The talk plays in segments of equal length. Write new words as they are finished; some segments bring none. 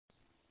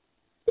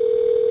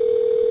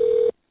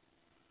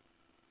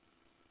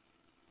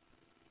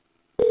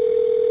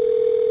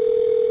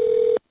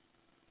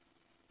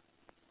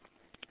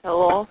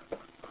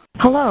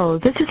Hello,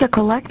 this is a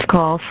collect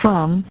call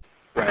from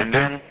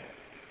Brendan?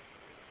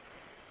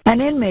 an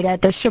inmate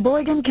at the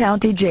Sheboygan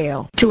County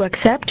Jail. To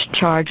accept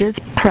charges,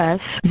 press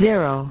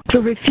 0.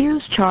 To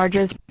refuse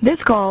charges,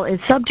 this call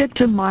is subject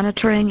to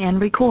monitoring and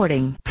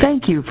recording.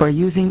 Thank you for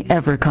using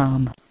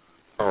Evercom.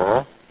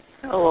 Hello?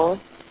 Hello.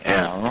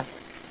 Yeah.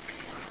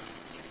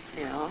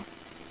 Yeah.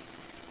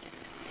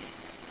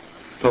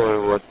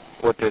 So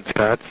what did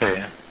Scott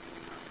say?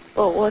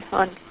 Well, what,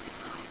 hon?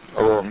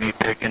 About me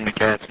picking the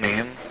cat's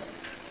name?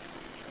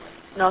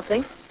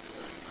 Nothing.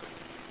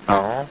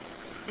 No?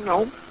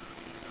 No.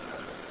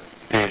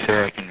 Did he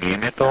say I can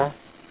name it though?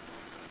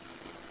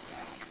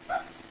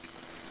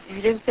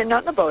 You didn't say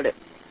nothing about it.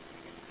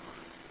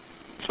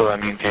 So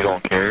that means you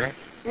don't care?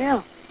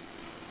 Yeah.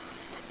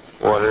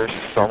 Well, there's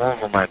some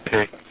of them I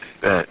picked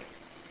that,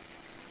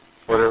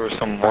 well, there was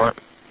some more,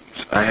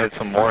 I had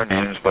some more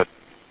names, but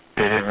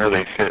they didn't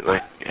really fit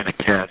like in a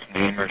cat's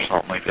name or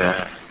something like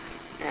that.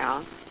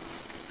 Yeah.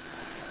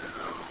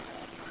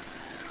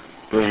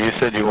 Well, you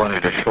said you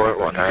wanted a short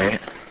one, right?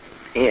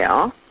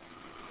 Yeah.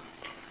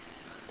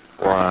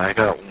 Well, I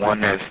got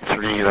one that's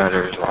 3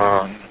 letters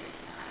long.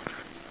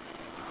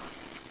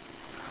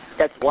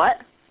 That's what?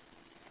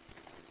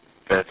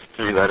 That's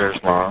 3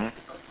 letters long.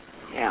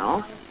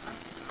 Yeah.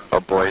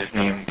 A boy's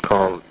name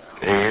called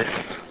Ace.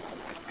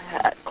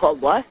 Called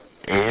what?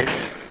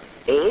 Ace?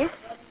 Ace?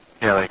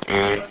 Yeah, like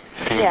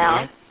A-C-E?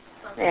 Yeah.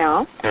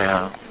 Yeah.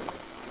 Yeah.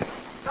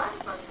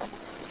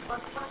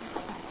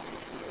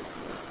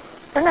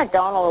 Turn that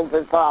down a little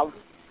bit, Bob.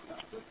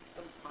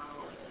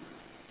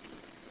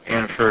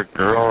 And for a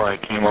girl, I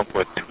came up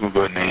with 2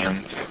 good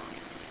names.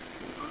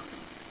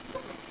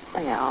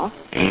 Yeah.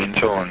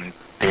 Angel and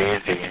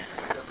Daisy.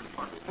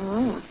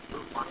 Mm.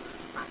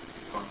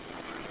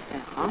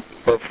 Yeah.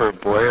 But for a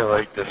boy, I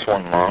like this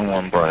one long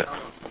one, but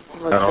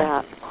What's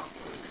that?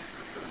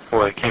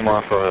 well, it came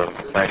off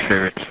of my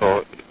favorite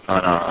show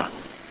on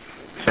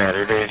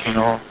Saturdays, you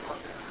know,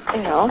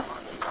 Yeah.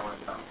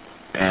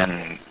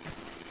 and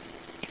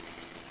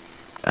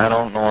I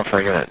don't know if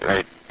I got it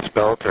right,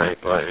 spelled right,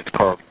 but it's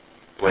called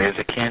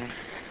Blaziken.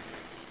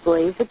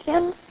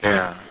 Blaziken?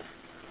 Yeah.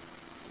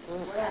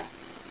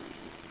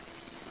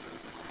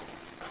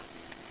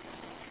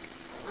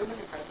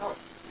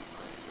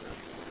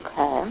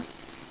 Okay.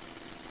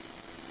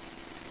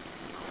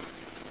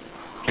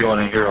 Do you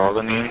want to hear all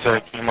the names I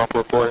came up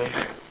with, boys?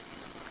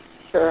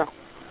 Sure.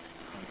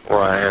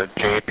 Well, I have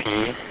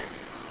JP.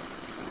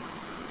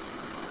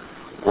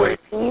 Wait.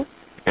 Keith?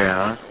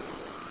 Yeah.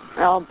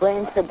 Well,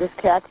 Blaine said this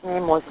cat's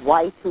name was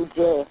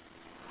Y2J.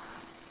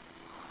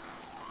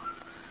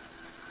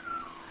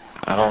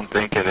 I don't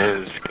think it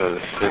is,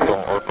 because it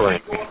don't look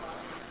like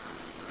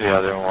the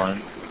other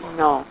one.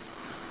 No.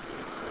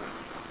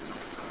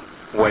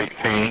 White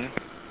Fang?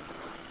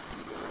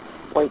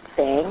 White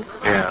Fang?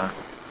 Yeah.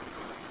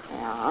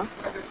 Yeah.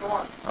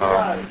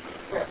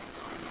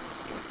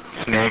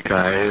 Snake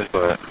Eyes,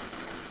 but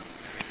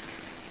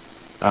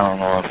I don't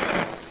know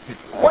if...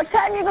 What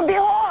time you gonna be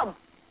home?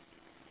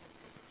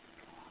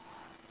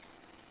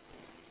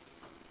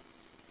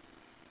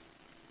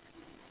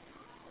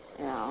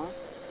 Yeah.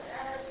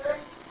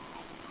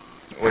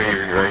 Were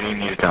you writing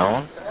these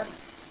down?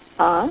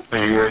 Huh?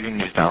 Are you writing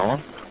these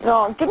down?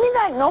 No, give me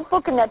that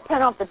notebook and that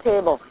pen off the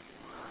table.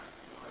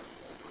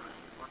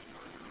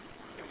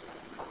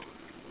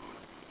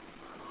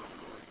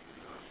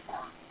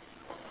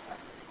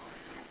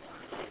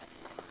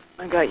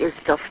 I got your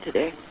stuff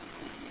today.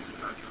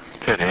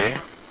 Today?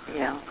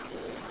 Yeah.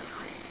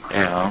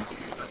 Yeah.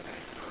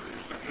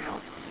 Yeah.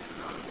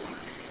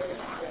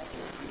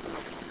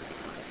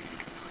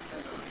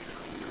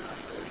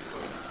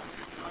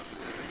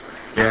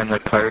 Yeah, and the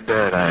card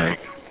that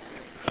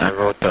I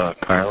wrote the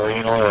Carla,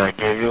 you know, that I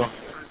gave you,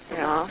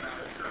 Yeah.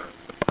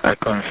 I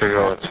couldn't figure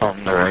out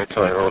something to write,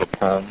 so I wrote a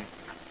poem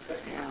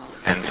Yeah.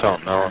 and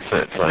something else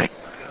that's like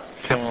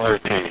similar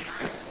to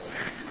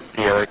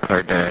the other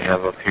card that I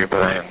have up here,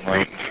 but I am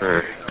waiting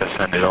for to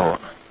send it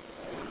out.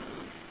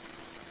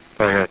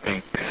 But I gotta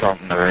think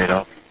something to write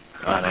up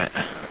on it.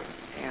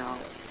 Yeah.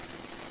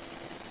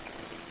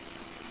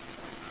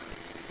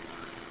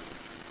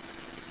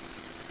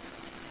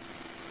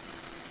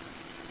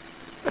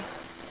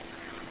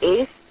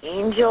 Ace,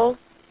 Angel.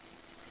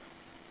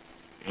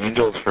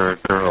 Angel's for a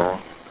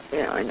girl.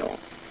 Yeah, I know.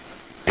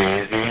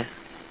 Daisy.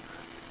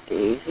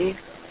 Daisy.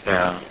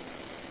 Yeah.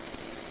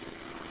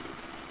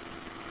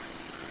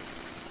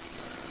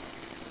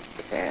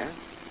 Okay.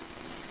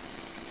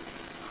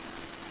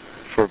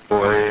 For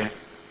boy,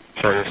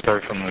 should I just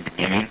start from the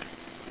beginning?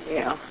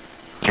 Yeah.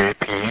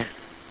 JP.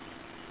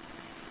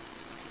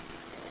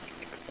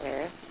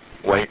 Okay.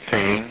 White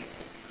Fang.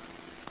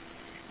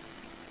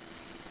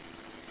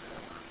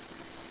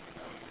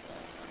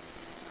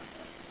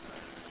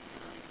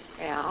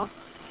 Yeah.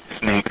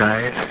 Snake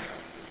Eyes.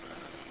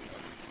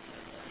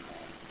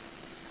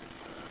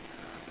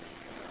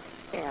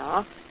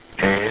 Yeah.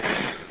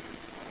 Ace.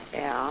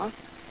 Yeah.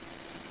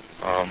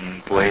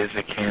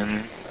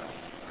 Blaziken.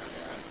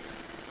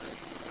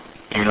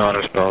 Do you know how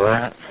to spell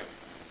that?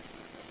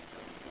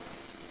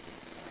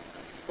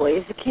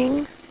 Blaziken?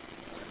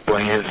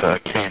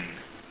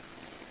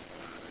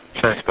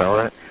 Should I spell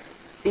it?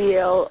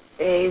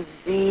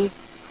 C-L-A-Z,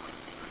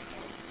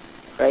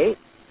 right?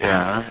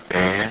 Yeah,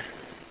 A.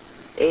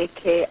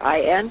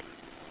 A-K-I-N?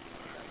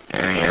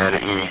 And you add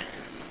an E.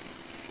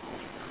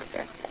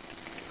 Okay.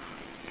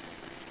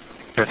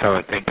 That's how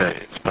I think that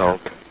it's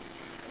spelled.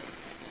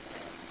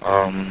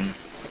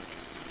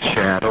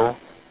 Shadow.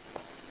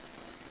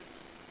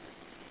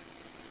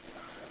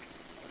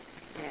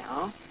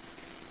 Yeah.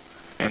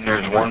 And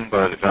there's one,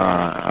 but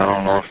I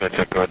don't know if it's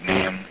a good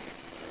name.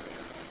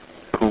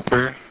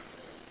 Cooper?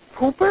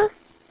 Cooper?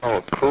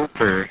 Oh,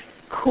 Cooper.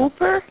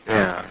 Cooper?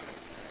 Yeah.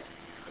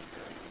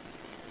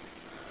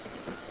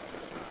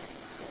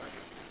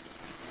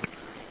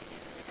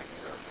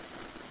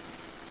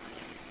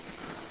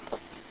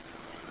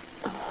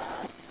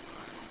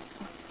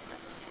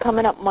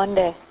 Coming up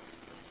Monday.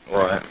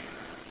 What?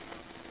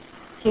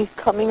 He's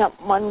coming up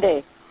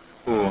Monday.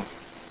 Who?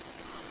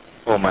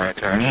 Oh, my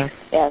attorney?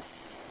 Yes.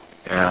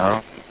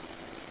 Yeah.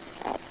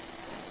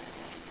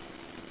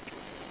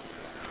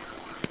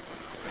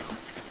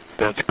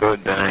 That's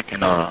good that I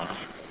can, a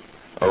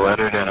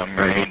letter that I'm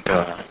ready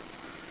to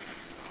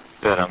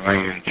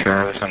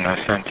Travis, I'm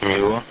gonna send to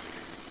you.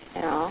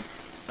 Yeah.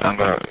 I'm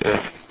gonna,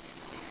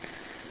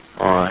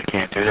 I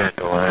can't do that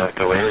though, I have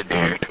to wait a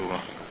day or two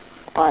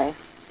Why?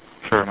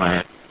 for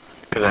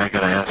because I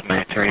gotta ask my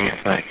attorney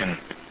if I can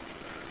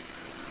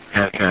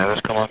have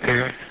Travis come up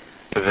here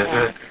to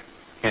visit.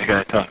 He's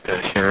gotta talk to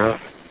the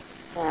sheriff,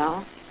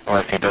 Yeah.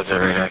 unless he does it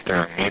right after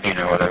a meeting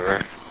or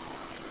whatever.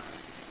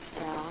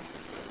 Yeah.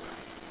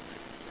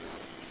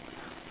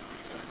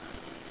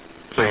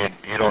 So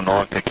you don't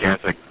know if the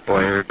cat's a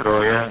boy or a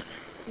girl yet?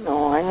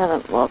 No, I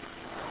haven't looked.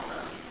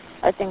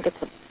 I think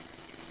it's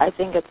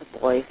a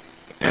boy.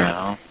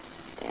 Yeah.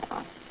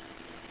 Yeah.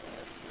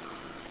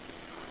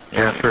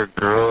 Yeah, for a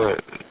girl,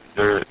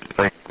 they're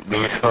like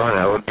Lisa,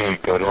 that would be a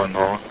good one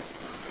though.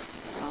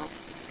 Yeah.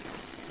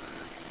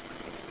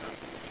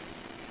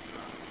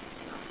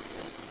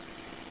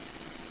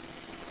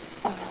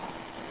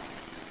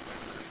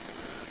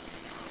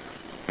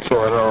 So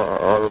out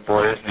of all the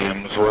boys'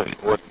 names,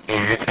 what do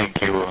you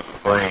think you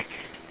like?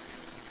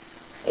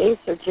 Ace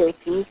or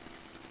JP?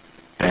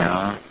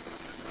 Yeah.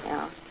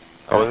 Yeah.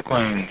 I was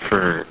going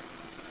for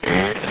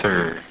Ace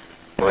or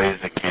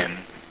Blaziken.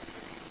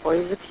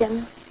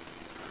 Boysikin?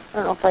 I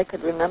don't know if I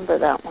could remember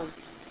that one.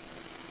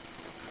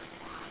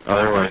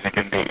 Otherwise it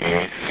can be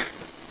Ace.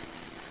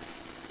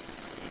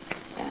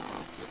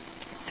 Yeah.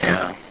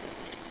 Yeah.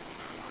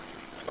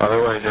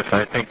 Otherwise, if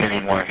I think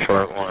any more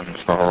short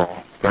ones,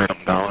 I'll write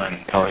them down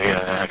and tell you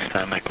the next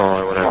time I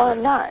call or whatever.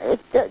 Well,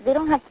 they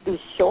don't have to be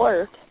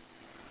short.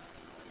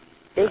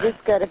 They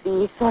just got to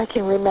be so I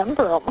can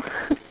remember them.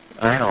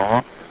 I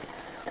know.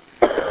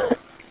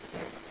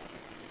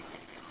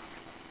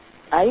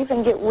 I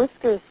even get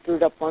Whiskers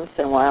screwed up once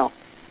in a while.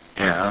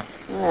 Yeah.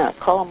 Yeah,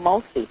 call him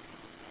Mousy.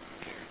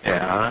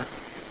 Yeah.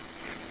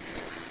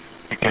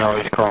 You can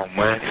always call him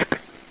Whisk.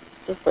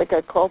 Just like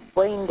I called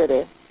Blaine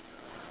today.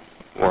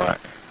 What?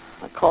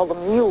 I called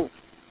him you.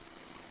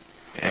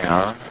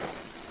 Yeah.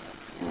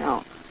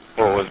 Yeah.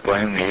 What, was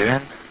Blaine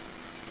leaving?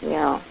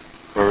 Yeah.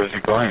 Where was he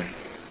going?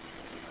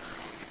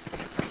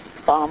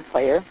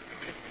 Bonfire.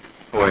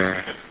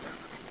 Where?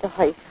 To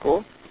high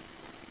school.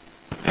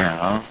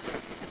 Yeah.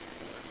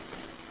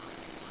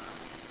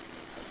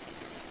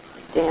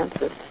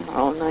 Dances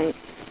tomorrow night.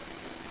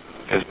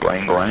 Is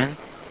Blaine going?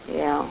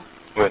 Yeah.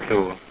 With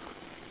who?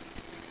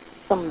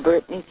 Some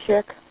Brittany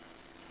chick.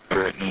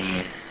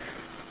 Brittany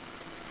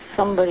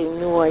Somebody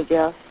new, I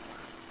guess.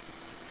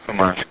 from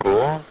our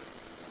school?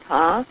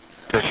 Huh?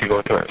 Does she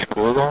go to our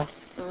school though?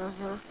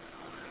 Mm-hmm.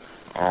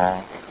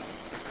 Oh.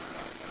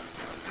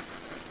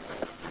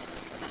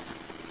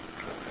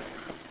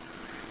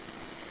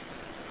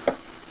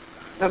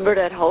 Remember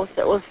that house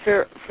that was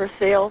for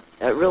sale?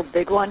 That real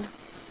big one?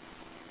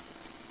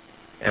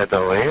 At the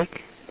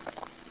lake?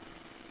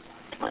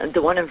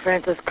 The one in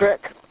Francis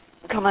Creek.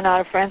 Coming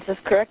out of Francis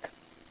Creek.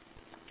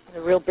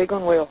 The real big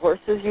one where the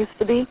horses used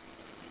to be.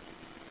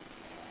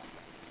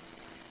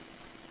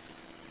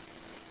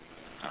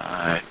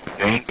 I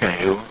think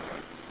I do.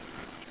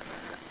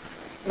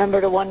 Remember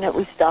the one that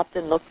we stopped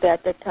and looked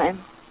at that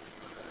time?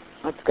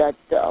 It's got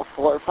 4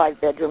 or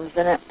 5 bedrooms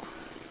in it.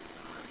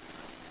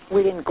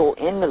 We didn't go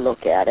in to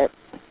look at it.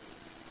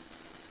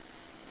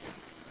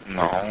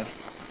 No.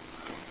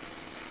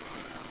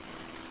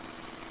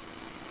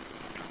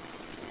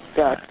 It's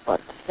got,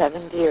 what,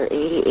 70 or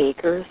 80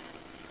 acres.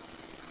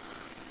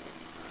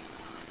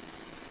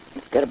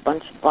 It's got a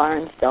bunch of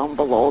barns down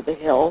below the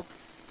hill.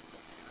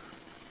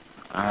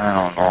 I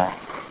don't know.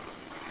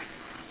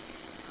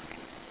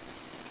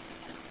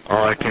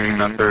 All I can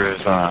remember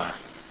is that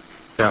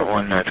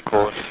one that's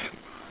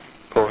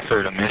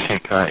closer to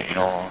Michigan, you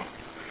know,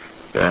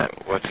 that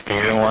what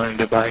Steven wanted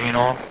to buy, you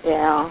know?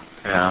 Yeah.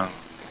 Yeah.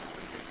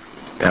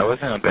 That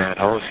wasn't a bad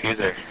house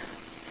either.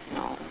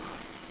 No.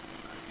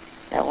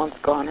 That one's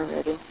gone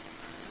already.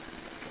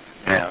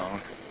 Yeah.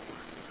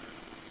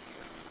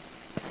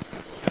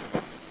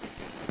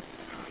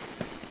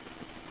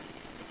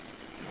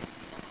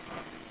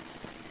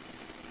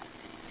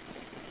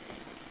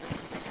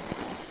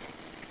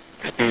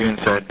 even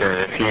said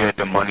that if he had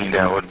the money,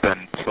 that would have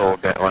been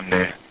sold that one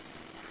day.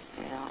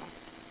 Yeah.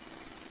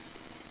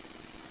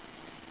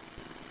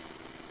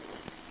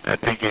 I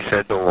think he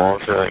said the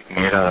walls are like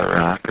made out of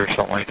rock or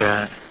something like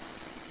that.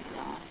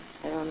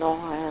 I don't know.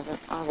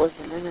 I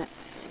wasn't in it.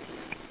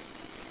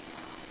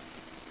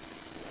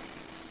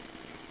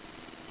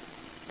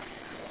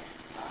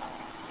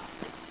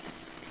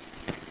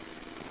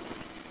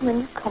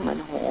 When you coming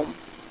home?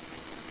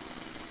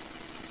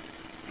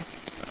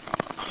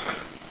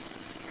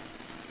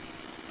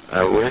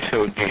 I wish it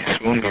would be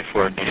soon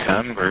before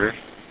December.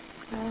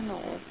 I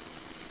know.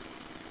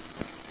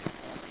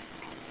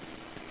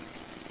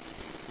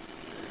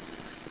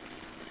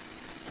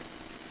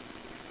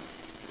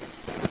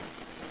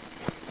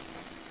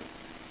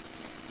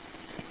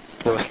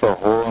 Plus the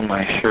hole in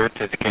my shirt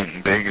is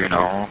getting bigger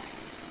now.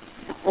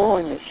 A hole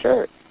in your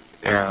shirt.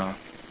 Yeah.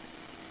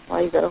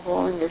 Why you got a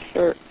hole in your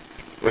shirt?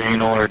 Well, you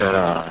know where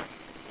that,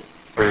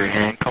 where your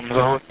hand comes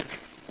out?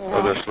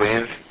 Of the Yeah.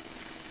 sleeve?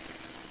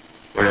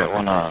 Where that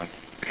one,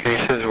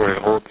 cases where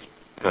it holds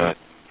the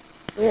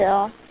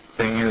Yeah.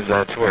 thing is,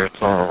 that's where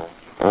it's all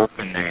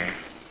open there.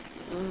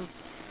 Mm.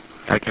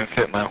 I can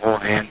fit my whole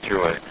hand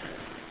through it.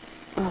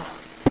 Ugh.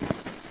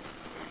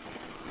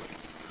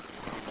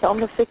 Tell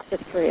them to fix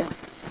it for you.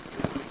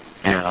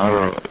 Yeah,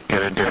 I'll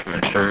get a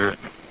different shirt.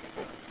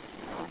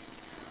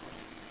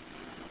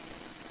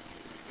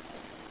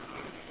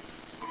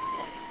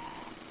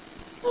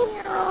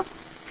 Yeah.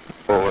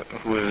 Well,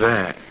 who's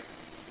that?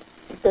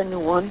 The new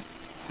one.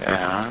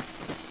 Yeah.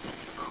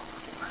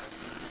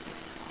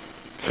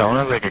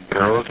 Sounded like a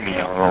girl's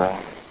meow.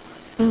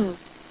 Hmm.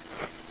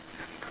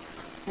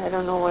 I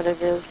don't know what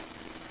it is.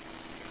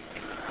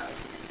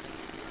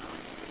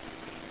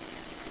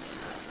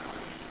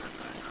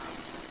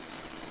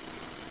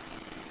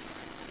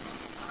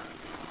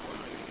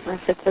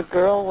 If it's a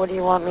girl, what do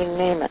you want me to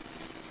name it?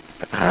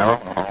 I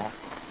don't know.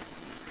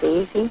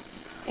 Daisy?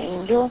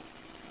 Angel?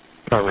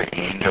 Probably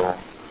Angel.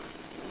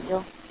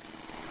 Angel?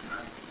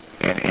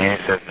 And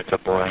Ace if it's a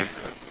boy.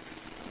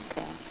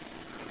 Okay.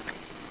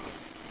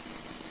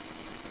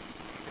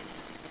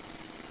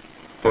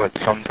 But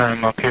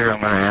sometime up here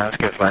I'm gonna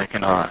ask if I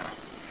can,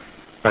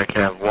 if I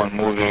can have one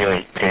movie,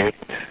 like,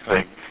 taped,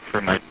 like,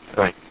 for my,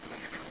 like,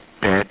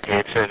 dad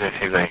tapes it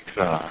if he likes,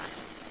 or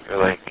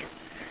like,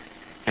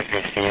 if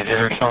he sees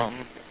it or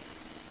something.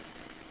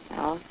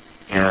 Yeah.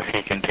 Yeah, if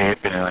he can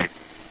tape it and, like,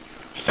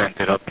 send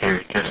it up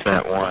here, just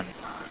that one,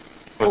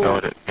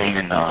 without it being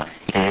in the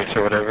case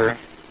or whatever.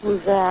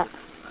 Who's that?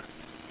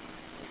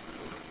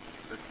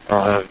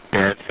 I'll have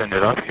Dad send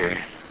it up here.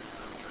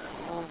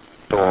 Oh,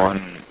 The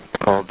one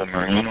called The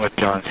Marine with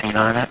John Cena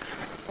on it.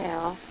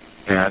 yeah.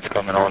 Yeah, it's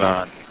coming out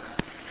on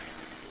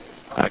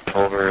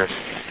October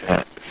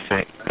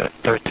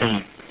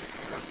 13th,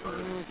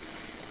 Mm.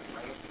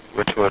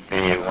 which would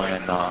be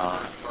when,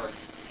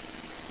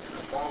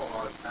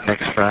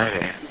 next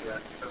Friday.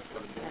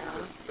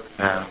 Yeah.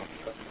 Yeah.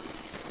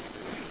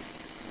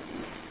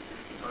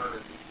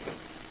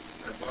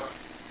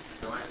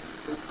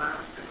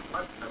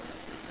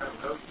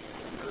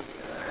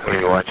 Were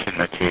you watching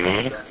the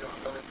TV?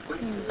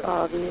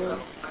 Bobby.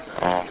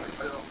 Oh.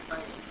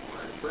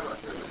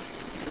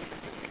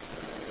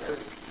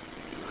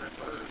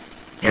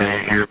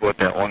 Yeah, you hear about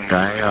that one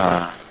guy,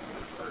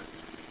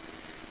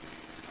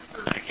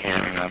 I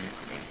can't remember,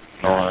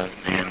 know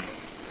his name.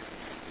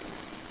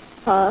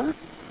 Huh?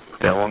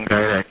 That one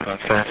guy that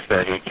confessed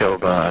that he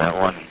killed, that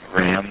one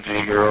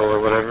Ramsey girl or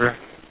whatever.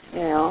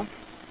 Yeah.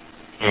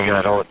 He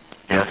got out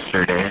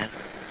yesterday.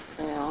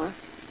 Yeah.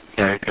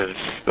 Yeah, because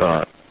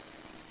the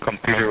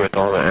computer with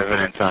all the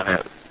evidence on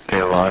it,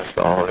 they lost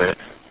all of it.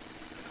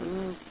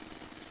 Mm.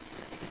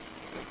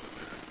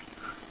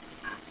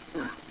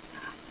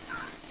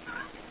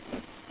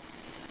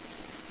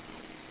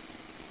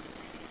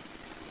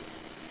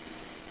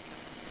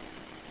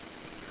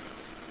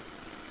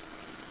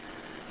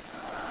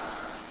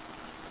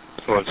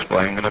 So is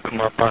Blaine going to come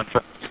up on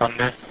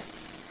Sunday?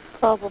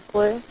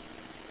 Probably.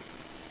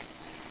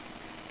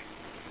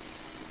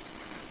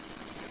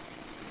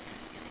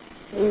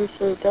 He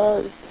usually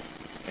does.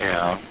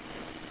 Yeah.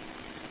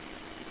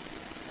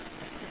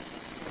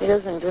 He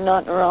doesn't do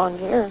nothing around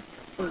here.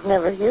 He's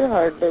never here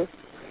hardly.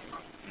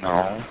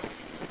 No.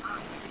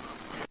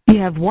 You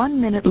have 1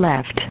 minute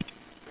left.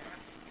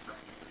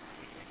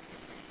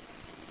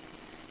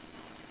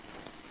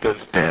 Does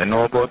Dad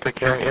know about the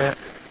cat yet?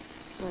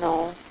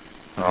 No.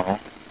 No.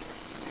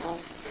 No.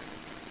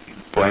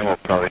 Blaine will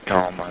probably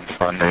tell him on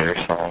Sunday or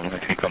something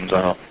if he comes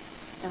out.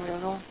 I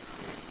don't know.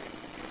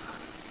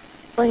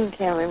 Blaine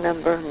can't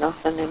remember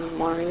nothing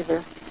anymore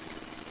either.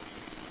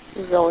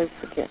 He's always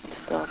forgetting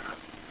stuff.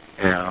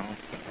 Yeah.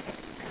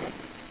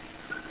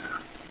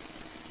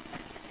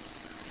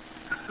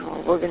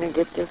 Oh, we're going to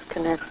get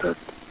disconnected.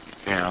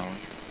 Yeah.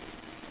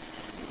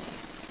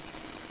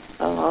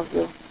 I love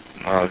you.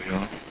 Love you.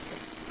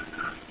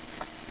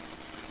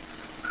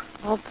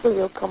 Hopefully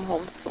you'll come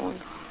home soon.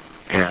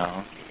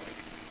 Yeah.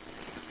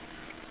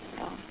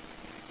 Yeah.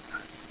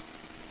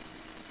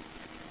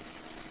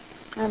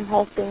 I'm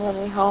hoping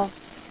anyhow.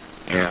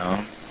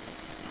 Yeah.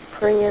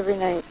 pray every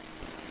night.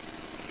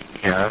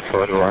 Yeah,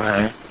 so do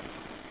I.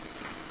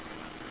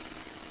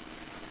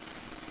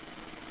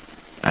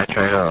 I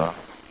try to,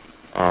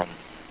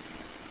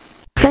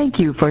 Thank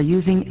you for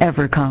using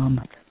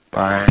Evercom.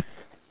 bye.